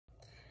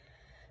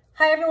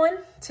Hi everyone,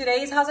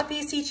 today's House of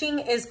Peace teaching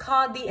is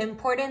called The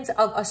Importance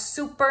of a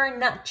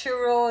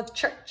Supernatural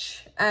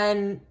Church,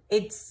 and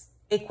it's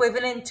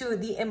equivalent to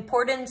the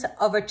importance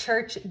of a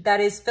church that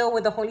is filled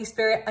with the Holy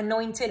Spirit,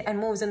 anointed, and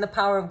moves in the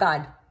power of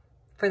God,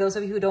 for those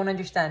of you who don't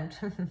understand.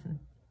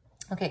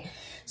 Okay,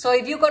 so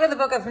if you go to the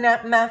book of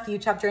Matthew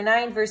chapter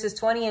 9 verses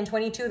 20 and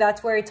 22,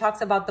 that's where it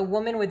talks about the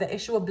woman with the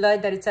issue of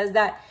blood, that it says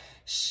that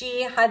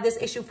she had this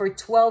issue for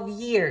 12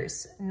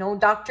 years. No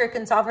doctor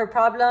can solve her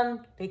problem.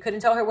 They couldn't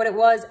tell her what it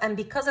was. And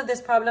because of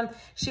this problem,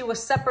 she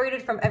was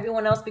separated from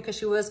everyone else because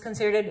she was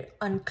considered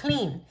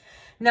unclean.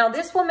 Now,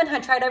 this woman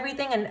had tried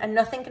everything and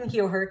nothing can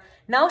heal her.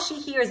 Now she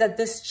hears that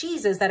this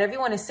Jesus that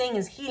everyone is saying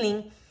is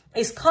healing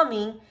is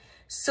coming.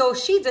 So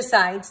she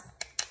decides,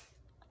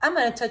 I'm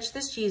going to touch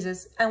this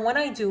Jesus. And when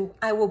I do,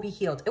 I will be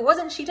healed.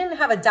 She didn't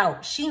have a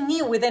doubt. She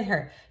knew within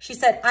her. She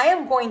said, I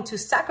am going to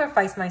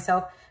sacrifice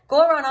myself,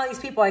 go around all these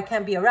people I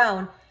can't be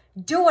around,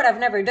 do what I've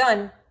never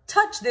done,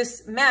 touch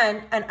this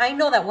man, and I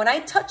know that when I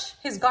touch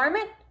his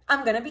garment,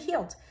 I'm going to be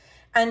healed.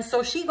 And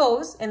so she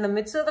goes in the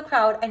midst of the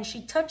crowd and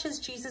she touches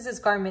Jesus's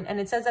garment. And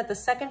it says that the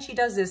second she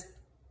does this,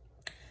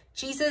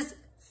 Jesus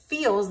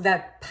feels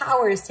that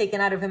power is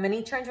taken out of him. And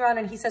he turns around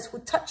and he says, who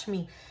touched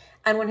me?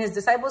 And when his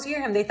disciples hear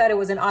him, they thought it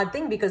was an odd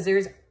thing because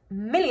there's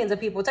millions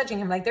of people touching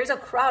him. Like there's a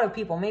crowd of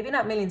people, maybe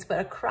not millions, but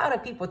a crowd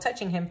of people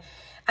touching him.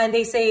 And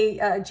they say,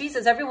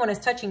 Jesus, everyone is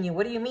touching you.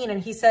 What do you mean?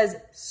 And he says,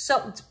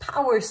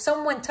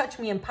 someone touched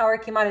me and power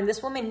came out. And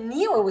this woman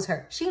knew it was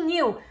her. She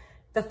knew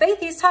the faith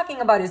he's talking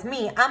about is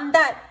me. I'm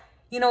that,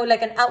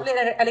 like an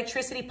outlet of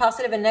electricity,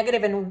 positive and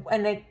negative,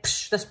 and like,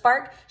 the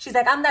spark. She's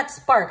like, I'm that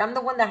spark. I'm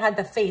the one that had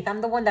the faith. I'm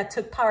the one that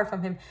took power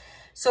from him.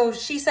 So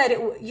she said,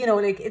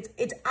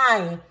 it's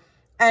I.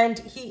 And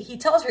he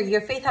tells her, your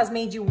faith has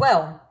made you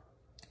well.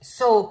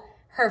 So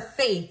her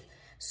faith.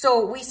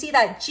 So we see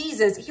that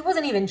Jesus, he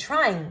wasn't even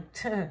trying.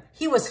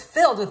 He was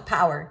filled with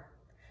power.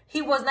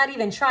 He was not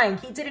even trying.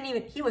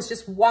 He was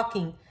just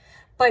walking.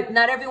 But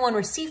not everyone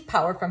received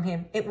power from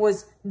him. It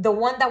was the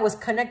one that was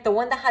connected, the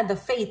one that had the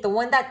faith, the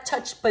one that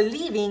touched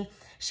believing.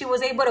 She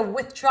was able to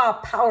withdraw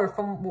power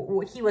from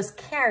what he was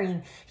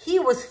carrying. He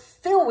was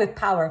filled with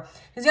power.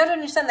 Because you have to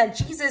understand that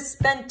Jesus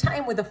spent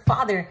time with the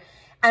Father.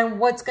 And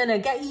what's going to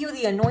get you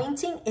the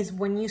anointing is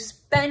when you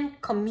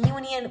spend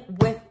communion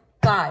with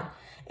God.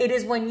 It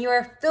is when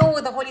you're filled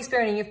with the Holy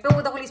Spirit, and you're filled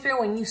with the Holy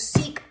Spirit when you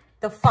seek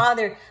the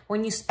Father,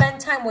 when you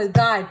spend time with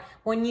God,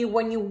 when you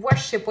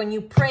worship, when you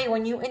pray,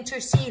 when you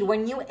intercede,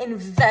 when you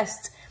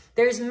invest.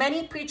 There's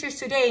many preachers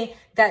today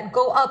that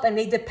go up and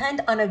they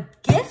depend on a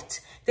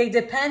gift. They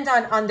depend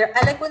on their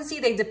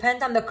eloquency. They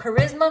depend on the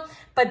charisma,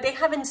 but they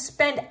haven't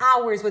spent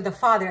hours with the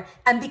Father.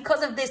 And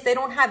because of this, they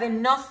don't have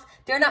enough.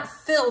 They're not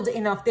filled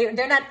enough.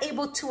 They're not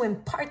able to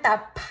impart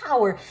that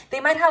power. They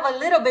might have a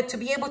little bit to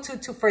be able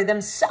to for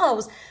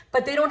themselves,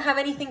 but they don't have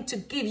anything to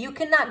give. You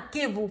cannot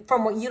give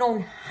from what you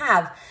don't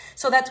have.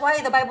 So that's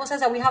why the Bible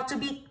says that we have to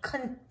be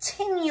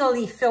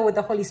continually filled with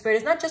the Holy Spirit.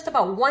 It's not just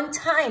about one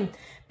time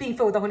being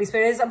filled with the Holy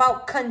Spirit. It's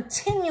about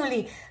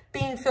continually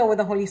being filled with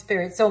the Holy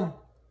Spirit. So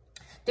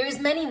there's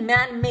many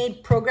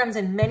man-made programs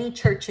in many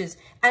churches.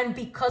 And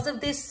because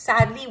of this,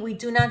 sadly, we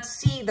do not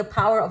see the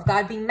power of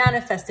God being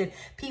manifested.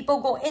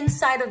 People go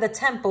inside of the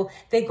temple.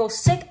 They go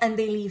sick and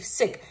they leave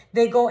sick.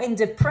 They go in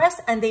depressed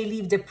and they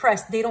leave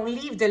depressed. They don't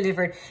leave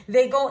delivered.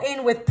 They go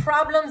in with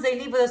problems. They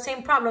leave with the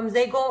same problems.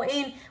 They go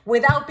in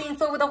without being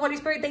filled with the Holy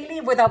Spirit. They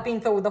leave without being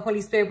filled with the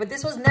Holy Spirit. But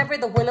this was never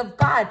the will of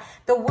God.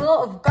 The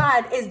will of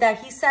God is that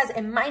he says,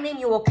 in my name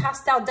you will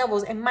cast out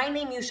devils. In my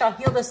name you shall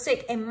heal the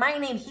sick. In my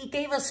name he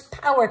gave us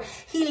power.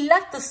 He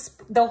left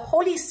the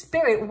Holy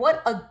Spirit.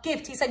 What a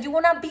gift. He said, you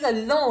will not be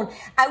alone.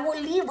 I will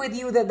leave with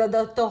you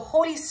the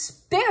Holy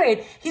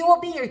Spirit. He will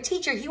be your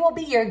teacher. He will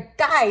be your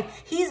guide.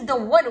 He's the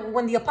one.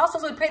 When the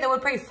apostles would pray, they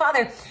would pray,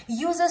 Father,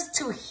 use us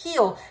to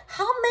heal.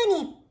 How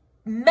many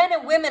men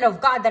and women of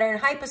God that are in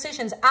high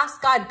positions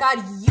ask God, God,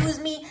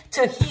 use me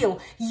to heal.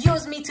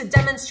 Use me to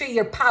demonstrate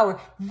your power.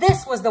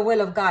 This was the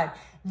will of God.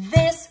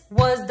 This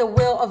was the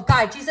will of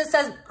God. Jesus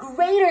says,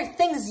 greater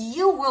things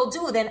you will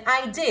do than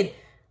I did.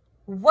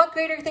 What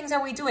greater things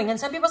are we doing? And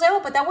some people say,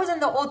 oh, but that was in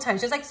the old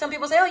times. Just like some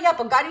people say, oh, yeah,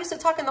 but God used to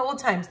talk in the old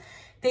times.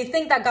 They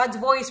think that God's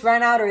voice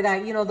ran out, or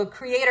that, the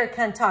creator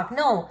can't talk.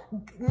 No.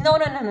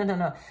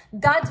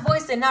 God's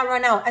voice did not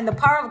run out, and the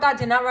power of God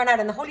did not run out,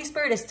 and the Holy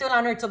Spirit is still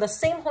on earth. So the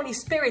same Holy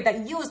Spirit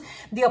that used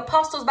the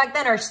apostles back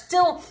then are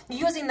still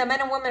using the men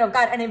and women of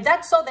God. And if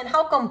that's so, then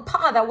how come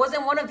Paul, that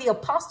wasn't one of the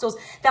apostles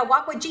that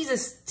walked with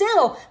Jesus,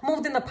 still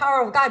moved in the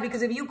power of God?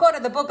 Because if you go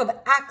to the book of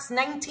Acts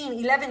 19,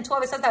 11,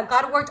 12, it says that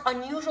God worked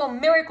unusual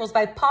miracles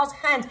by Paul's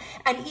hands,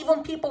 and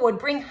even people would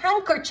bring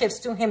handkerchiefs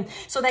to him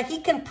so that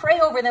he can pray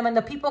over them and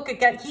the people could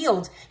get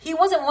healed. He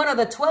wasn't one of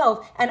the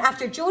 12. And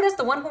after Judas,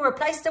 the one who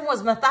replaced him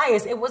was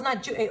Matthias. It was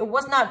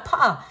not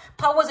Paul.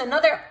 Paul was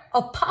another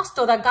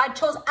apostle that God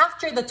chose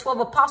after the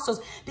 12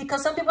 apostles,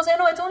 because some people say,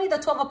 no, it's only the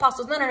 12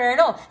 apostles.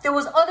 No. There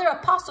was other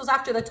apostles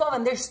after the 12,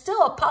 and there's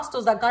still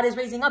apostles that God is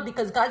raising up,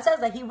 because God says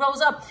that he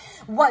rose up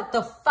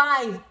the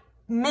 5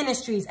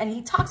 ministries. And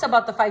he talks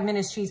about the 5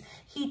 ministries.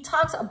 He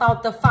talks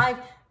about the 5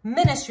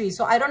 ministries.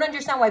 So I don't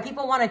understand why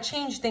people want to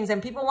change things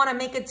and people want to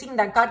make it seem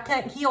that God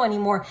can't heal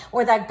anymore,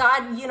 or that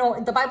God, you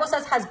know, the Bible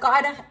says, has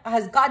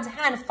God's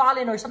hand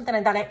fallen or something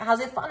like that? Has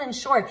it fallen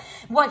short?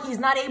 What, he's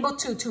not able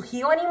to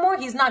heal anymore?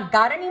 He's not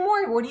God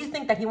anymore? What do you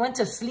think, that he went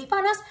to sleep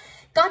on us?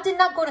 God did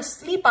not go to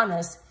sleep on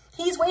us.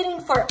 He's waiting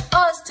for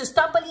us to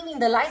stop believing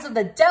the lies of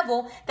the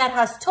devil that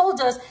has told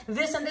us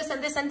this and this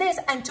and this and this,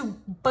 and to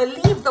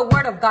believe the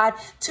word of God,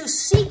 to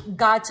seek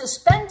God, to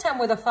spend time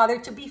with the Father,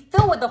 to be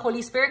filled with the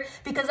Holy Spirit,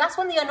 because that's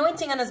when the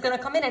anointing is going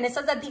to come in. And it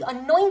says that the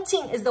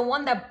anointing is the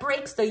one that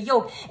breaks the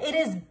yoke. It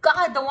is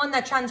God, the one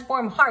that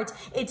transforms hearts.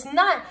 It's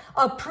not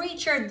a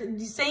preacher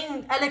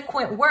saying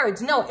eloquent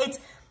words. No, it's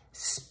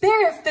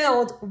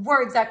Spirit-filled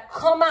words that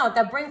come out,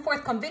 that bring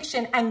forth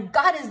conviction, and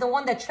God is the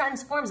one that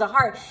transforms the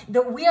heart.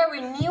 That we are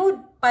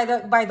renewed by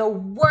the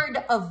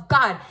word of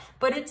God.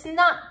 But it's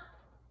not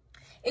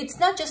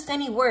just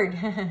any word.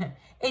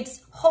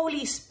 It's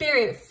Holy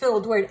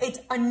Spirit-filled word. It's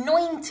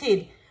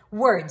anointed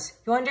words.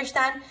 You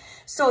understand?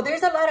 So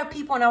there's a lot of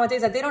people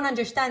nowadays that they don't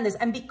understand this.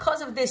 And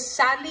because of this,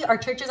 sadly, our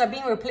churches are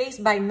being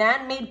replaced by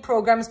man-made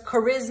programs,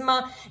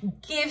 charisma,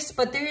 gifts,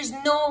 but there is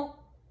no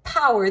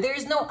power. There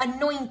is no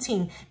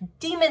anointing.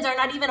 Demons are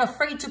not even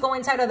afraid to go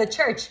inside of the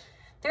church.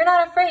 They're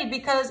not afraid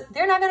because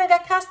they're not going to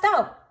get cast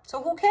out.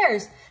 So who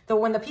cares? Though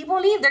when the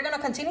people leave, they're going to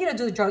continue to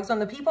do drugs. When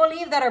the people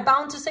leave that are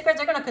bound to cigarettes,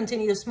 they're going to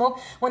continue to smoke.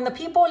 When the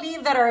people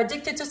leave that are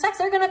addicted to sex,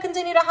 they're going to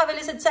continue to have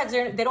illicit sex.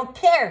 They don't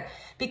care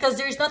because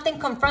there's nothing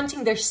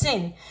confronting their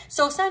sin.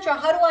 So Sandra,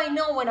 how do I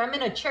know when I'm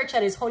in a church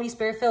that is Holy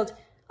Spirit filled?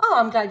 Oh,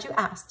 I'm glad you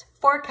asked.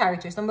 4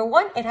 characters. Number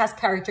 1, it has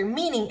character,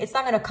 meaning it's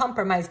not going to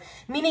compromise,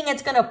 meaning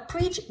it's going to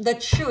preach the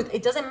truth.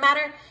 It doesn't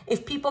matter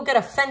if people get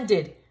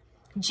offended.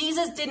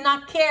 Jesus did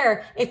not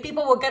care if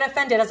people would get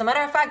offended. As a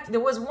matter of fact,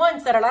 there was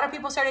once that a lot of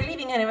people started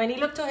leaving him, and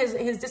he looked to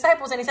his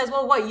disciples and he says,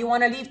 well, what, you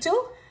want to leave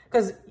too?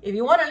 Because if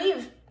you want to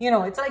leave, you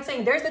know, it's like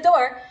saying, there's the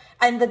door.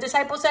 And the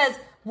disciple says,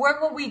 where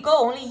will we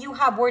go? Only you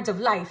have words of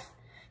life.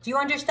 Do you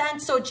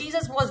understand? So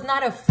Jesus was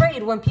not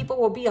afraid when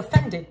people will be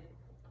offended,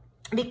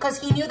 because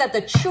he knew that the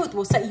truth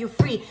will set you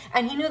free.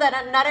 And he knew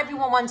that not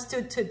everyone wants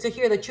to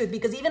hear the truth.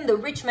 Because even the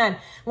rich man,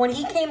 when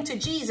he came to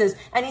Jesus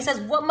and he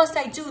says, what must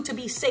I do to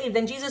be saved?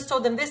 And Jesus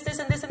told him this, this,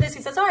 and this, and this.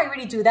 He says, oh, I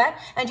already do that.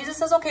 And Jesus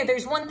says, okay,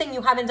 there's one thing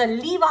you haven't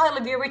done. Leave all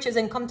of your riches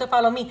and come to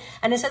follow me.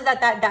 And it says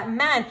that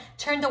man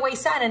turned away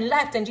sad and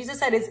left. And Jesus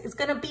said, it's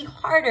going to be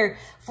harder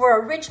for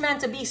a rich man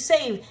to be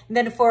saved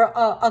than for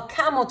a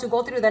camel to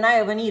go through the eye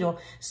of a needle.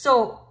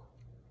 So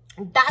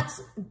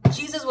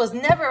Jesus was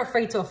never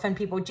afraid to offend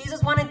people.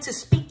 Jesus wanted to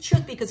speak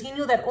truth because he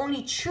knew that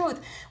only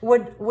truth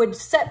would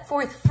set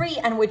forth free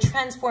and would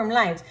transform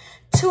lives.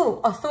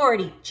 2,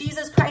 authority.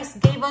 Jesus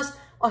Christ gave us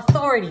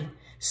authority.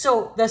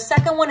 So the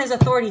second one is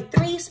authority.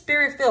 3,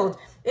 Spirit-filled.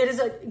 It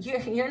is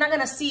you're not going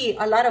to see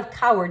a lot of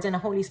cowards in a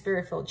Holy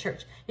Spirit-filled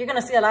church. You're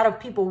going to see a lot of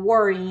people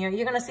worrying. You're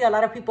going to see a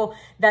lot of people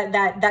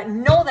that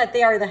know that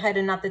they are the head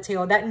and not the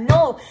tail. That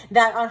know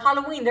that on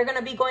Halloween, they're going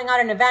to be going out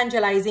and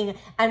evangelizing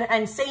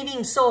and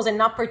saving souls and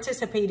not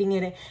participating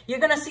in it. You're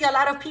going to see a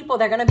lot of people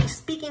that are going to be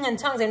speaking in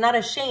tongues and not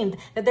ashamed.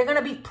 That they're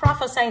going to be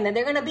prophesying. That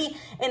they're going to be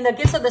in the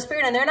gifts of the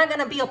Spirit. And they're not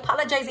going to be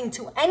apologizing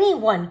to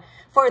anyone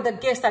for the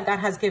gifts that God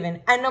has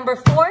given. And number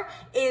 4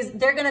 is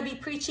they're going to be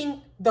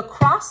preaching the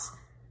cross,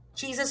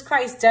 Jesus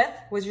Christ's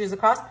death, which is the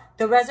cross,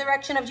 the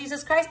resurrection of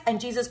Jesus Christ, and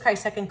Jesus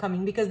Christ's second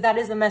coming, because that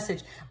is the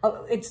message.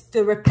 It's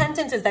the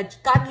repentance, is that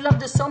God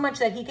loved us so much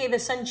that he gave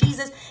his son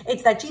Jesus.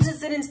 It's that Jesus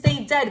didn't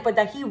stay dead, but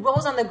that he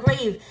rose on the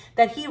grave,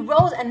 that he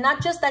rose, and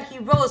not just that he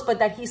rose, but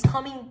that he's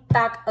coming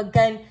back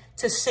again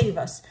to save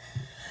us.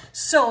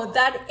 So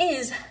that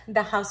is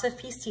the House of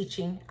Peace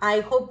teaching.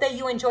 I hope that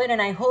you enjoyed,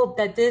 and I hope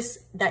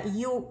that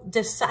you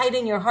decide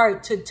in your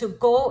heart to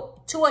go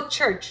to a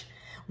church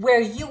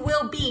where you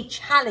will be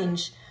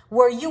challenged,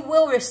 where you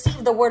will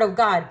receive the word of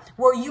God,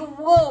 where you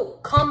will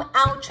come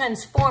out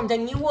transformed,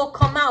 and you will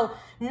come out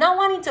not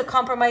wanting to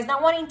compromise,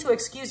 not wanting to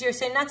excuse your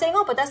sin, not saying,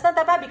 oh, but that's not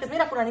that bad because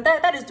mira,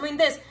 fulanita that is doing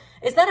this.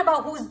 It's not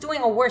about who's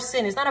doing a worse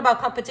sin. It's not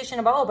about competition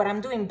about, oh, but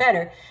I'm doing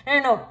better.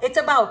 No. It's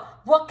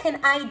about, what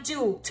can I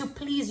do to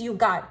please you,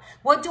 God?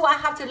 What do I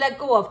have to let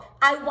go of?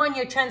 I want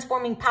your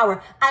transforming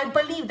power. I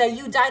believe that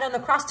you died on the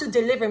cross to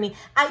deliver me.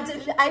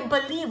 I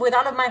believe with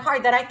all of my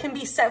heart that I can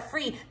be set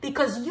free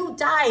because you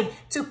died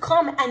to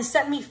come and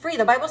set me free.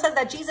 The Bible says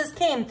that Jesus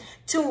came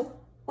to,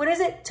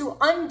 to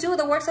undo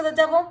the works of the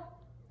devil.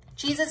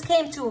 Jesus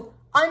came to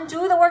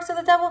undo the works of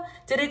the devil.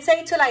 Did it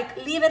say to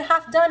leave it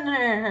half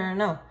done?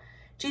 No.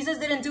 Jesus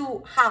didn't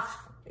do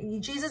half.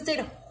 Jesus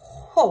did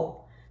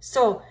whole.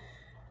 So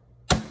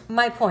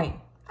my point,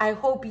 I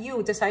hope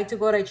you decide to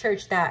go to a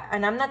church that,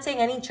 and I'm not saying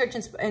any church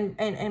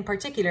in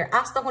particular,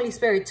 ask the Holy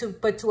Spirit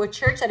but to a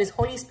church that is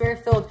Holy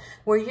Spirit filled,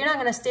 where you're not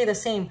going to stay the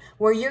same,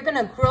 where you're going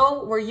to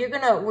grow, where you're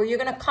going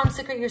to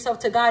consecrate yourself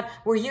to God,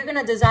 where you're going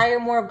to desire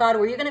more of God,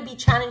 where you're going to be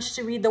challenged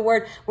to read the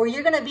word, where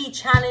you're going to be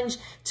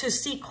challenged to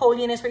seek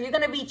holiness, where you're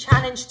going to be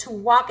challenged to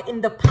walk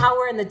in the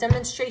power and the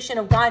demonstration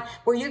of God,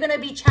 where you're going to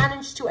be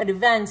challenged to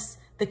advance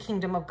the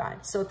kingdom of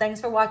God. So thanks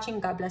for watching.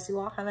 God bless you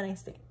all. Have a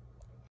nice day.